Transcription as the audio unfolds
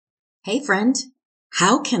Hey friend,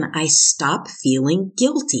 how can I stop feeling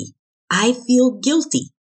guilty? I feel guilty.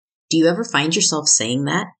 Do you ever find yourself saying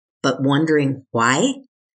that, but wondering why?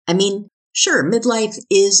 I mean, sure, midlife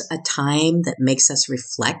is a time that makes us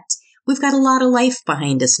reflect. We've got a lot of life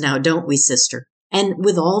behind us now, don't we, sister? And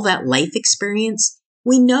with all that life experience,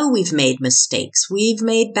 we know we've made mistakes. We've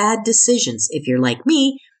made bad decisions. If you're like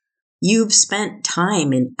me, you've spent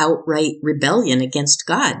time in outright rebellion against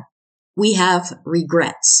God. We have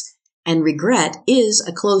regrets. And regret is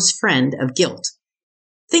a close friend of guilt.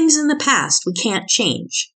 Things in the past we can't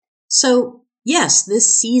change. So, yes,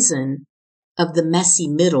 this season of the messy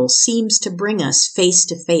middle seems to bring us face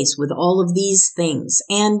to face with all of these things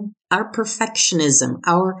and our perfectionism,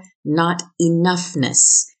 our not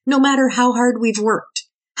enoughness, no matter how hard we've worked,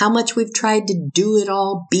 how much we've tried to do it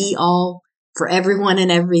all, be all for everyone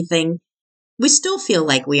and everything. We still feel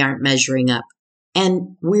like we aren't measuring up.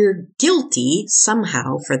 And we're guilty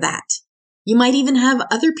somehow for that. You might even have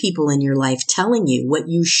other people in your life telling you what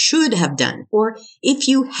you should have done, or if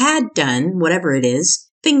you had done whatever it is,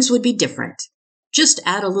 things would be different. Just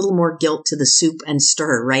add a little more guilt to the soup and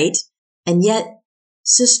stir, right? And yet,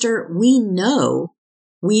 sister, we know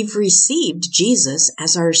we've received Jesus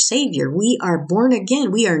as our Savior. We are born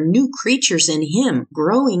again. We are new creatures in Him,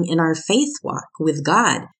 growing in our faith walk with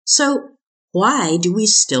God. So why do we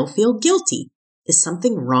still feel guilty? Is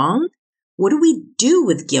something wrong? What do we do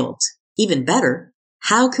with guilt? Even better,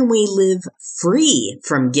 how can we live free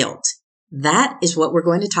from guilt? That is what we're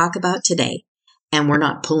going to talk about today. And we're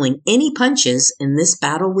not pulling any punches in this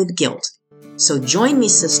battle with guilt. So join me,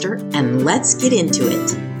 sister, and let's get into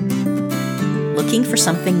it. Looking for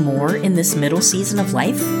something more in this middle season of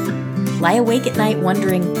life? Lie awake at night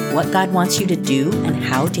wondering what God wants you to do and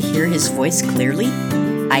how to hear His voice clearly?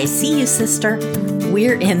 I see you, sister.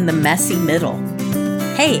 We're in the messy middle.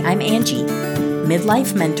 Hey, I'm Angie,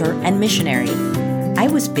 midlife mentor and missionary. I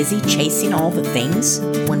was busy chasing all the things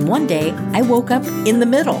when one day I woke up in the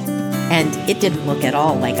middle, and it didn't look at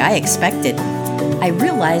all like I expected. I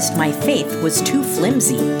realized my faith was too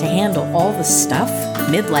flimsy to handle all the stuff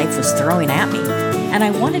midlife was throwing at me, and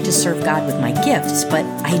I wanted to serve God with my gifts, but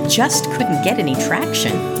I just couldn't get any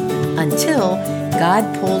traction until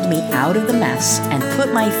God pulled me out of the mess and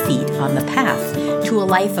put my feet on the path to a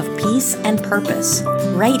life of peace and purpose,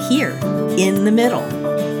 right here in the middle.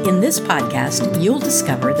 In this podcast, you'll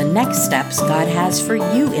discover the next steps God has for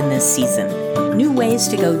you in this season, new ways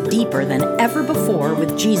to go deeper than ever before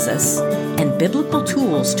with Jesus, and biblical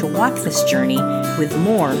tools to walk this journey with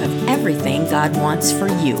more of everything God wants for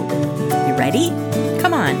you. You ready?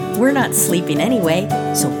 Come on, we're not sleeping anyway,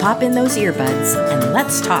 so pop in those earbuds and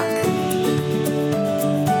let's talk.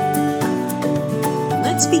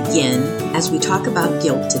 Let's begin, as we talk about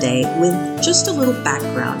guilt today, with just a little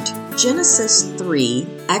background. Genesis 3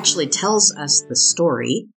 actually tells us the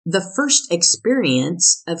story, the first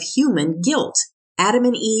experience of human guilt. Adam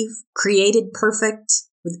and Eve, created perfect,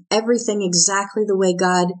 with everything exactly the way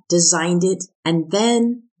God designed it, and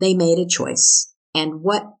then they made a choice. And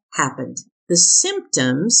what happened? The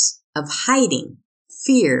symptoms of hiding,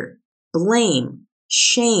 fear, blame,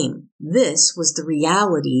 shame, this was the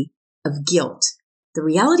reality of guilt. The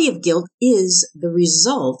reality of guilt is the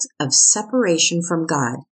result of separation from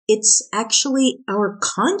God. It's actually our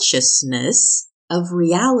consciousness of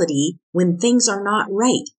reality when things are not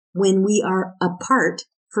right, when we are apart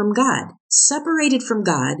from God. Separated from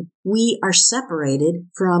God, we are separated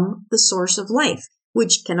from the source of life,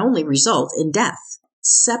 which can only result in death.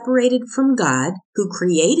 Separated from God, who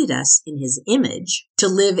created us in His image, to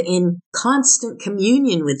live in constant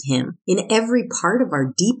communion with Him in every part of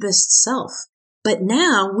our deepest self. But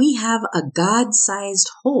now we have a God-sized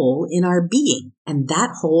hole in our being, and that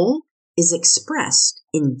hole is expressed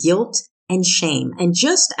in guilt and shame. And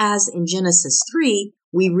just as in Genesis 3,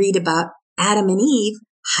 we read about Adam and Eve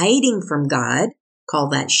hiding from God, call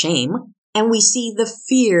that shame, and we see the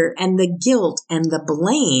fear and the guilt and the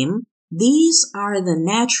blame. These are the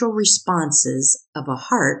natural responses of a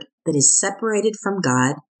heart that is separated from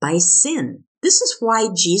God by sin. This is why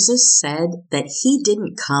Jesus said that He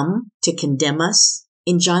didn't come to condemn us.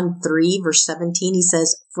 In John 3, verse 17, He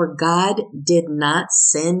says, "For God did not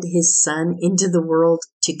send His Son into the world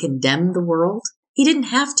to condemn the world." He didn't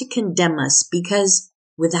have to condemn us because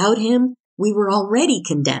without Him, we were already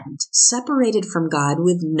condemned, separated from God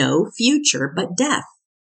with no future but death.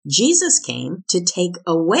 Jesus came to take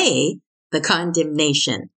away the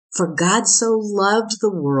condemnation. For God so loved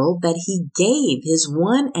the world that He gave His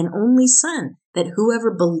one and only Son, that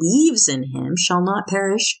whoever believes in Him shall not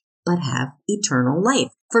perish, but have eternal life.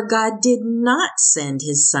 For God did not send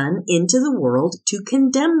His Son into the world to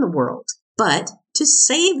condemn the world, but to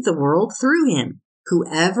save the world through him.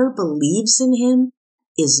 Whoever believes in him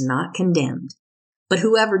is not condemned, but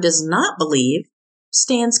whoever does not believe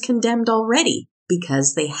stands condemned already,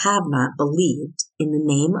 because they have not believed in the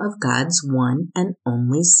name of God's one and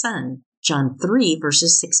only Son. John 3,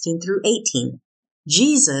 verses 16 through 18.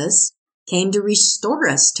 Jesus came to restore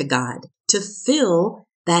us to God, to fill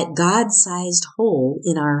that God-sized hole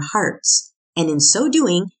in our hearts. And in so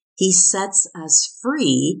doing, he sets us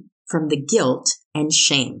free from the guilt and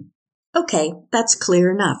shame. Okay, that's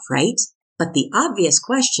clear enough, right? But the obvious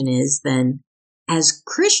question is then, as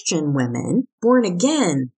Christian women, born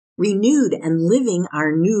again, renewed and living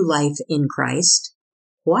our new life in Christ,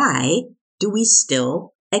 why do we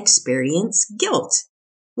still experience guilt?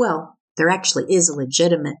 Well, there actually is a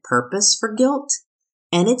legitimate purpose for guilt,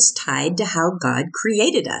 and it's tied to how God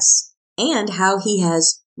created us and how he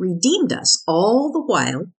has redeemed us, all the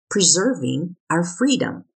while preserving our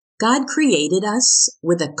freedom. God created us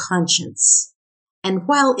with a conscience, and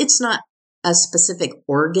while it's not a specific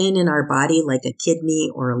organ in our body like a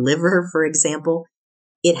kidney or a liver, for example,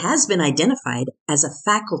 it has been identified as a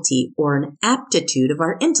faculty or an aptitude of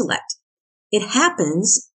our intellect. It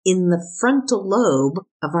happens in the frontal lobe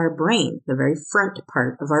of our brain, the very front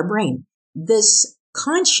part of our brain. This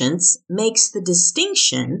conscience makes the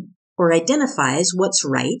distinction or identifies what's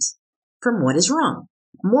right from what is wrong.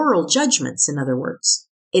 Moral judgments, in other words.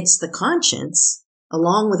 It's the conscience,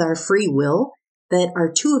 along with our free will, that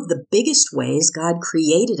are two of the biggest ways God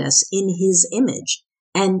created us in his image.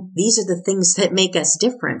 And these are the things that make us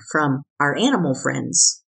different from our animal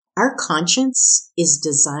friends. Our conscience is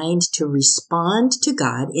designed to respond to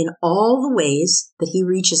God in all the ways that he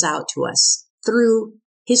reaches out to us through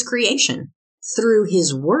his creation, through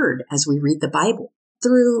his word as we read the Bible,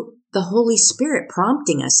 through the Holy Spirit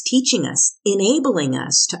prompting us, teaching us, enabling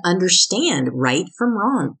us to understand right from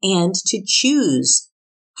wrong and to choose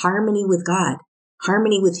harmony with God,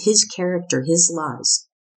 harmony with his character, his laws.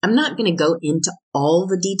 I'm not going to go into all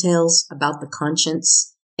the details about the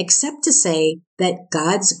conscience, except to say that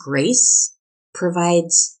God's grace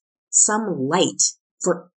provides some light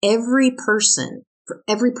for every person, for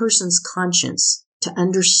every person's conscience to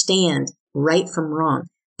understand right from wrong.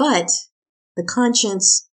 But the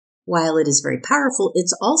conscience, while it is very powerful,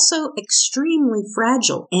 it's also extremely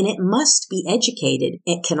fragile, and it must be educated.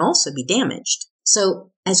 It can also be damaged.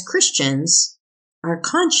 So as Christians, our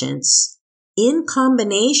conscience, in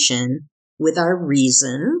combination with our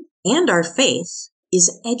reason and our faith,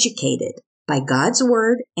 is educated by God's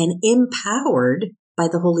word and empowered by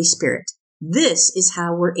the Holy Spirit. This is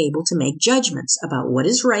how we're able to make judgments about what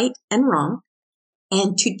is right and wrong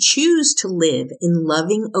and to choose to live in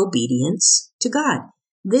loving obedience to God.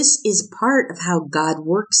 This is part of how God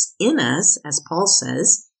works in us, as Paul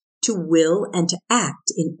says, to will and to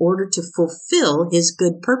act in order to fulfill his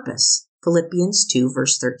good purpose. Philippians 2,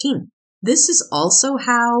 verse 13. This is also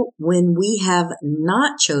how, when we have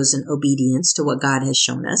not chosen obedience to what God has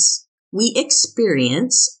shown us, we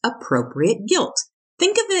experience appropriate guilt.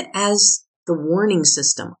 Think of it as the warning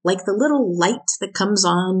system, like the little light that comes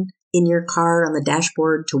on in your car on the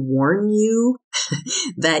dashboard to warn you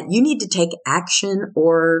that you need to take action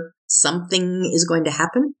or something is going to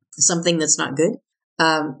happen, something that's not good.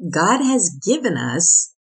 God has given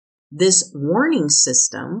us this warning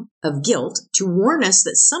system of guilt to warn us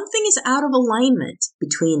that something is out of alignment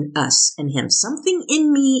between us and him. Something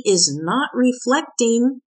in me is not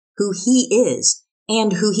reflecting who he is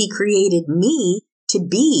and who he created me to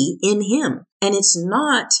be in him. And it's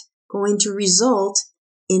not going to result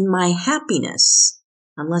in my happiness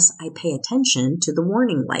unless I pay attention to the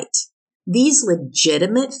warning light. These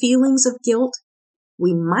legitimate feelings of guilt,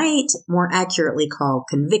 we might more accurately call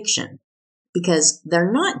conviction, because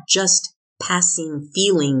they're not just passing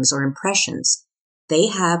feelings or impressions. They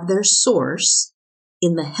have their source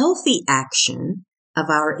in the healthy action of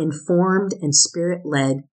our informed and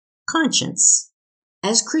spirit-led conscience.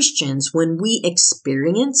 As Christians, when we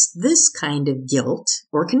experience this kind of guilt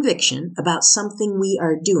or conviction about something we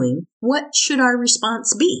are doing, what should our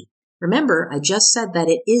response be? Remember, I just said that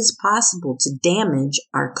it is possible to damage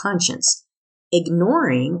our conscience.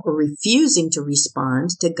 Ignoring or refusing to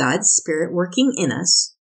respond to God's Spirit working in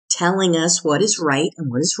us, telling us what is right and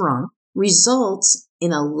what is wrong, results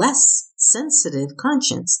in a less sensitive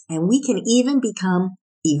conscience, and we can even become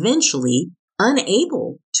eventually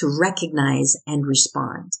unable to recognize and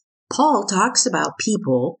respond. Paul talks about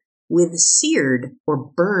people with seared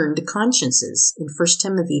or burned consciences in 1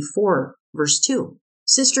 Timothy 4, verse 2.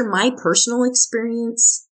 Sister, my personal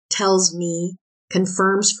experience tells me,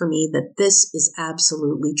 confirms for me that this is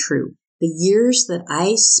absolutely true. The years that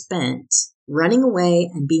I spent running away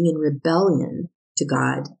and being in rebellion to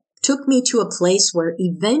God took me to a place where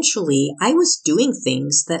eventually I was doing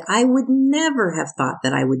things that I would never have thought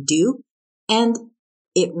that I would do. And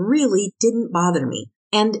it really didn't bother me.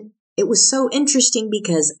 And it was so interesting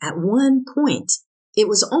because at one point, it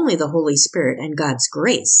was only the Holy Spirit and God's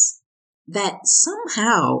grace that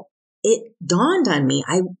somehow it dawned on me.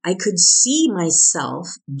 I could see myself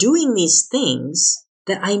doing these things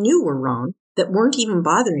that I knew were wrong, that weren't even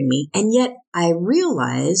bothering me. And yet I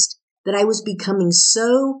realized that I was becoming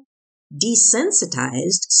so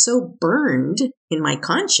desensitized, so burned in my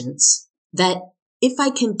conscience that if I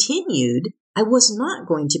continued, I was not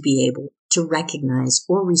going to be able to recognize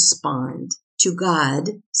or respond to God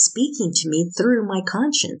speaking to me through my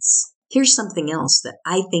conscience. Here's something else that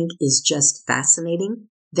I think is just fascinating.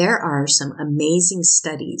 There are some amazing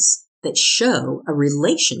studies that show a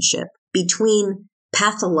relationship between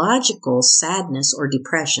pathological sadness or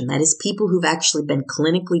depression, that is, people who've actually been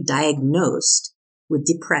clinically diagnosed with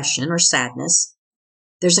depression or sadness.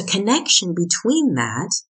 There's a connection between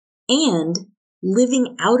that and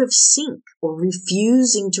living out of sync or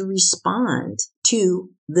refusing to respond to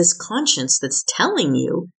this conscience that's telling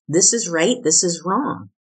you this is right, this is wrong.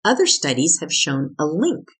 Other studies have shown a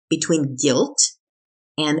link between guilt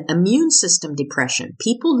and immune system depression.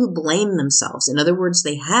 People who blame themselves, in other words,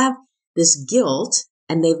 they have this guilt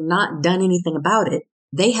and they've not done anything about it,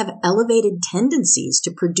 they have elevated tendencies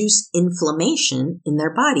to produce inflammation in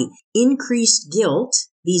their body. Increased guilt,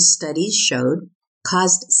 these studies showed,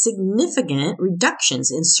 caused significant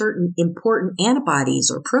reductions in certain important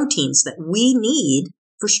antibodies or proteins that we need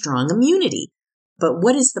for strong immunity. But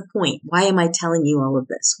what is the point? Why am I telling you all of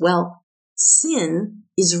this? Well, sin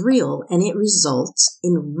is real and it results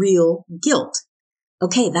in real guilt.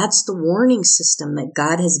 Okay, that's the warning system that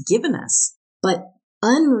God has given us. But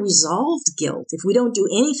unresolved guilt, if we don't do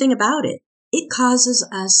anything about it, it causes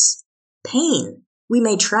us pain. We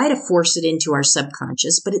may try to force it into our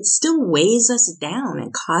subconscious, but it still weighs us down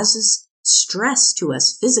and causes stress to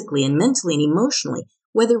us physically and mentally and emotionally,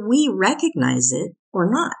 whether we recognize it or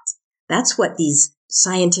not. That's what these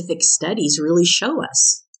scientific studies really show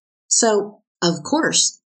us. So, of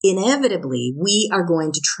course, inevitably, we are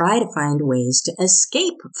going to try to find ways to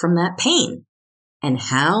escape from that pain. And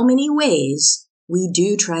how many ways we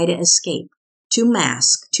do try to escape, to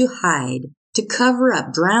mask, to hide, to cover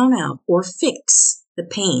up, drown out, or fix the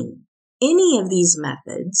pain. Any of these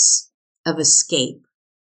methods of escape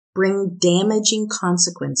bring damaging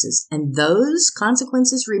consequences, and those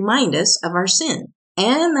consequences remind us of our sin.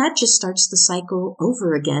 And that just starts the cycle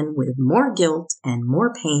over again with more guilt and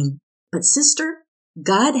more pain. But sister,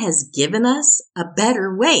 God has given us a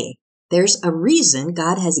better way. There's a reason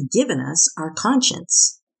God has given us our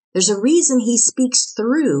conscience. There's a reason He speaks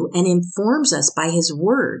through and informs us by His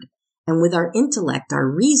word and with our intellect, our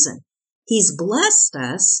reason. He's blessed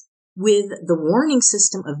us with the warning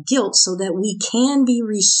system of guilt so that we can be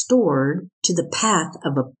restored to the path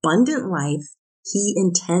of abundant life He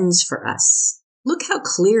intends for us. Look how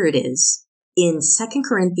clear it is in 2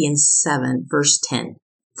 Corinthians 7, verse 10.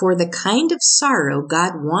 For the kind of sorrow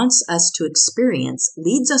God wants us to experience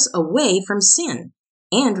leads us away from sin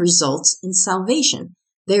and results in salvation.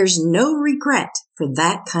 There's no regret for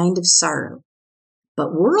that kind of sorrow.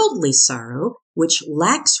 But worldly sorrow, which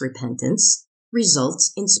lacks repentance,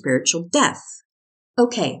 results in spiritual death.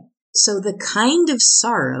 Okay, so the kind of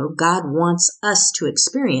sorrow God wants us to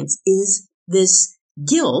experience is this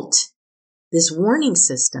guilt, this warning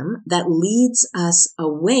system that leads us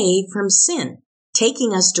away from sin,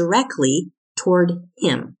 taking us directly toward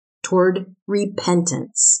Him, toward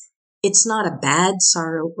repentance. It's not a bad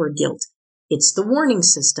sorrow or guilt. It's the warning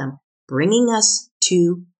system bringing us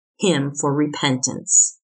to Him for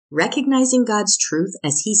repentance. Recognizing God's truth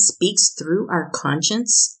as He speaks through our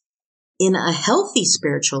conscience. In a healthy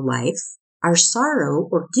spiritual life, our sorrow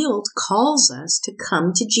or guilt calls us to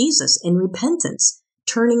come to Jesus in repentance,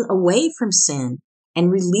 turning away from sin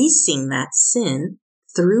and releasing that sin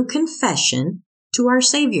through confession to our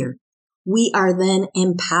Savior. We are then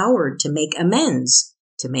empowered to make amends,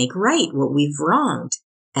 to make right what we've wronged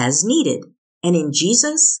as needed. And in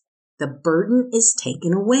Jesus, the burden is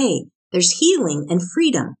taken away. There's healing and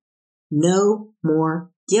freedom. No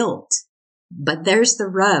more guilt. But there's the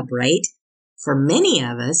rub, right? For many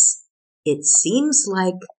of us, it seems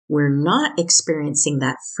like we're not experiencing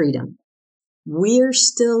that freedom. We're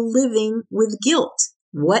still living with guilt.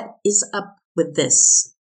 What is up with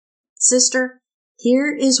this? Sister,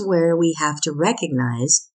 here is where we have to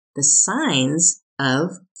recognize the signs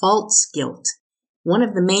of false guilt. One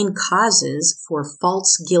of the main causes for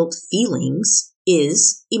false guilt feelings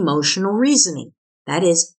is emotional reasoning. That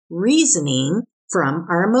is, reasoning from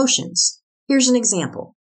our emotions. Here's an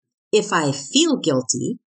example. If I feel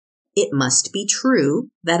guilty, it must be true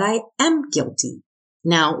that I am guilty.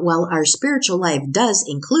 Now, while our spiritual life does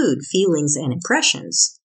include feelings and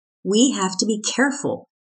impressions, we have to be careful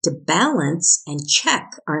to balance and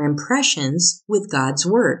check our impressions with God's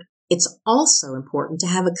Word. It's also important to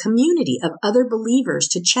have a community of other believers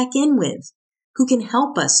to check in with, who can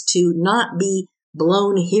help us to not be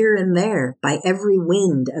blown here and there by every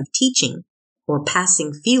wind of teaching or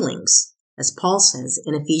passing feelings, as Paul says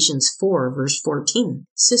in Ephesians 4, verse 14.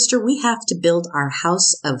 Sister, we have to build our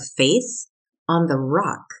house of faith on the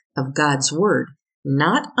rock of God's Word,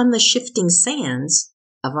 not on the shifting sands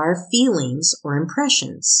of our feelings or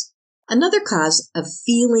impressions. Another cause of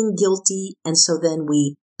feeling guilty, and so then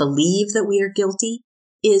we believe that we are guilty,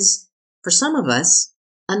 is, for some of us,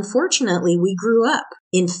 unfortunately, we grew up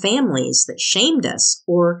in families that shamed us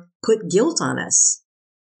or put guilt on us,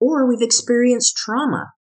 or we've experienced trauma,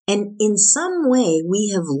 and in some way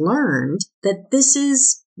we have learned that this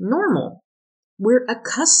is normal. We're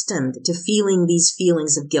accustomed to feeling these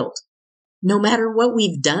feelings of guilt, no matter what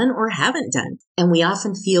we've done or haven't done, and we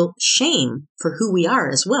often feel shame for who we are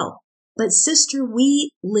as well. But sister,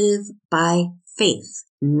 we live by faith,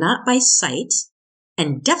 not by sight,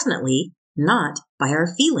 and definitely not by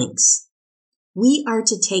our feelings. We are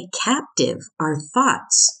to take captive our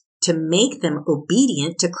thoughts to make them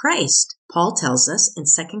obedient to Christ. Paul tells us in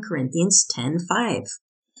 2 Corinthians 10:5.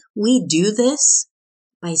 We do this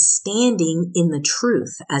by standing in the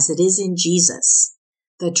truth as it is in Jesus.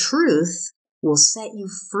 The truth will set you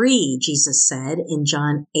free, Jesus said in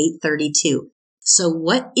John 8:32. So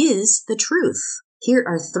what is the truth? Here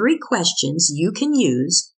are 3 questions you can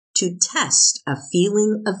use to test a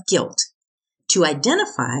feeling of guilt, to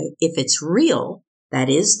identify if it's real, that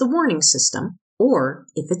is the warning system, or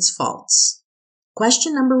if it's false.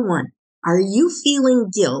 Question number 1. Are you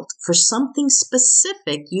feeling guilt for something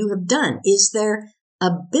specific you have done? Is there a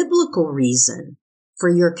biblical reason for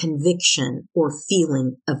your conviction or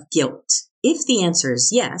feeling of guilt? If the answer is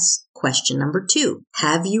yes, question number 2,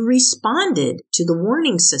 have you responded to the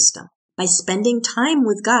warning system by spending time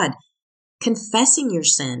with God, confessing your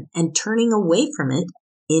sin, and turning away from it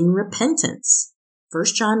in repentance? 1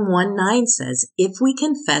 John 1:9 says, if we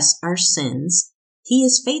confess our sins, He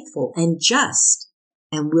is faithful and just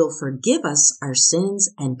and will forgive us our sins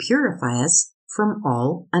and purify us from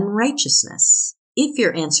all unrighteousness. If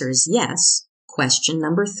your answer is yes, question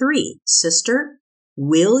number 3, sister,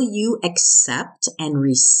 will you accept and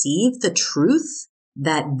receive the truth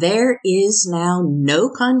that there is now no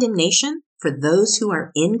condemnation for those who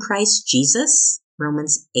are in Christ Jesus?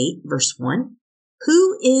 Romans 8, verse 1.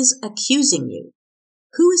 Who is accusing you?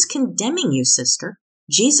 Who is condemning you, sister?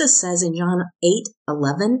 Jesus says in John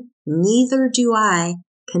 8:11, neither do I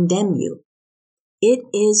condemn you. It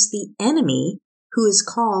is the enemy who is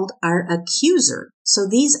called our accuser. So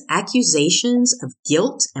these accusations of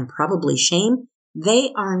guilt and probably shame,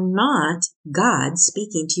 they are not God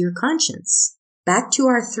speaking to your conscience. Back to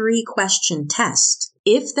our 3-question test.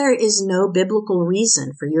 If there is no biblical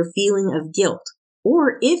reason for your feeling of guilt,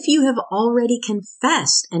 or if you have already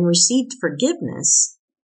confessed and received forgiveness,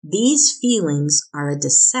 these feelings are a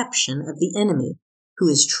deception of the enemy who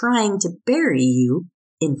is trying to bury you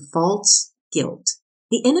in false guilt.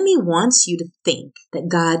 The enemy wants you to think that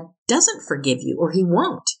God doesn't forgive you, or He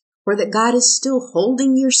won't, or that God is still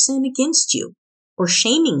holding your sin against you or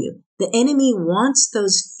shaming you. The enemy wants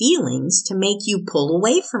those feelings to make you pull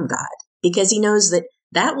away from God because he knows that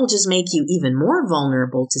that will just make you even more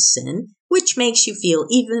vulnerable to sin, which makes you feel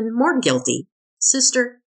even more guilty.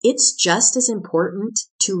 Sister, it's just as important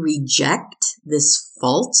to reject this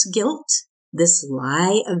false guilt, this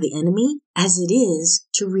lie of the enemy, as it is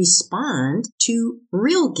to respond to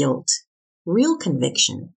real guilt, real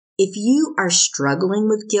conviction. If you are struggling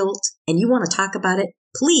with guilt and you want to talk about it,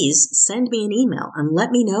 please send me an email and let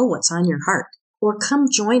me know what's on your heart. Or come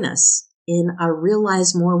join us in our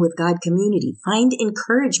Realize More with God community. Find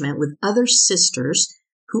encouragement with other sisters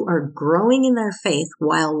who are growing in their faith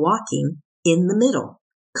while walking in the middle.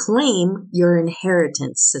 Claim your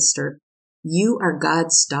inheritance, sister. You are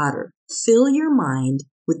God's daughter. Fill your mind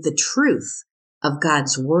with the truth of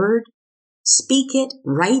God's word. Speak it,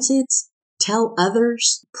 write it, tell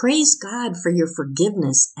others. Praise God for your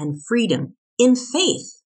forgiveness and freedom. In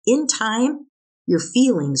faith, in time, your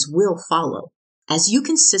feelings will follow. As you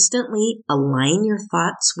consistently align your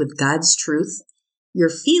thoughts with God's truth, your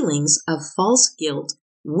feelings of false guilt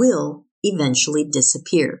will eventually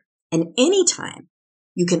disappear. And anytime,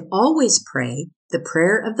 you can always pray the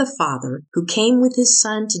prayer of the Father who came with His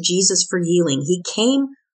Son to Jesus for healing. He came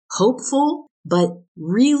hopeful, but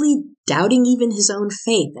really doubting even his own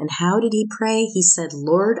faith. And how did he pray? He said,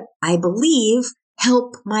 Lord, I believe,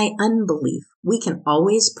 help my unbelief. We can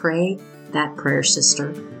always pray that prayer, sister,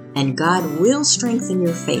 and God will strengthen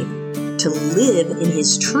your faith to live in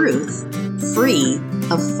his truth, free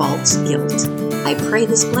of false guilt. I pray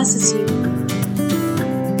this blesses you.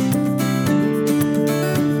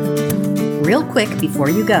 Real quick before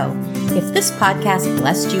you go, if this podcast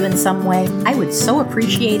blessed you in some way, I would so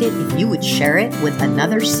appreciate it if you would share it with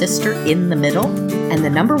another sister in the middle. And the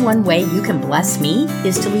number one way you can bless me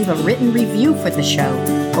is to leave a written review for the show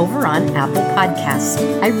over on Apple Podcasts.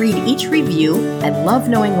 I read each review and love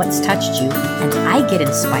knowing what's touched you, and I get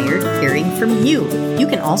inspired hearing from you. You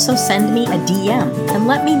can also send me a DM and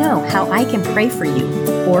let me know how I can pray for you,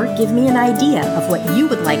 or give me an idea of what you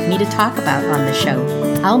would like me to talk about on the show.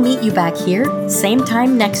 I'll meet you back here, same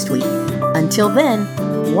time next week. Until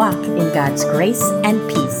then, walk in God's grace and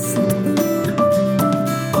peace.